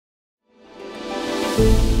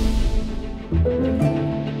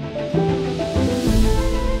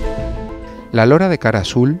La lora de cara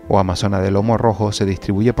azul o amazona de lomo rojo se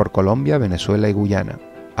distribuye por Colombia, Venezuela y Guyana,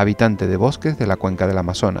 habitante de bosques de la cuenca del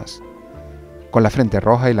Amazonas. Con la frente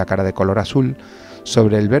roja y la cara de color azul,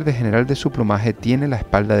 sobre el verde general de su plumaje tiene la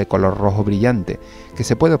espalda de color rojo brillante, que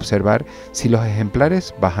se puede observar si los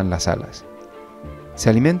ejemplares bajan las alas. Se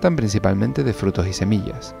alimentan principalmente de frutos y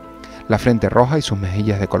semillas. La frente roja y sus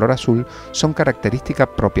mejillas de color azul son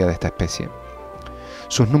característica propia de esta especie.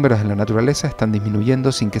 Sus números en la naturaleza están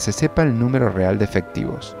disminuyendo sin que se sepa el número real de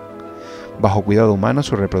efectivos. Bajo cuidado humano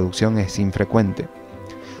su reproducción es infrecuente.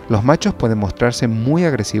 Los machos pueden mostrarse muy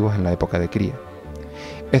agresivos en la época de cría.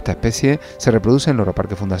 Esta especie se reproduce en Loro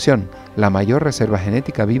Parque-Fundación, la mayor reserva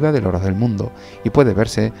genética viva de loros del mundo, y puede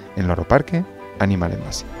verse en Loro Parque-Animal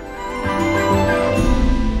Embassy.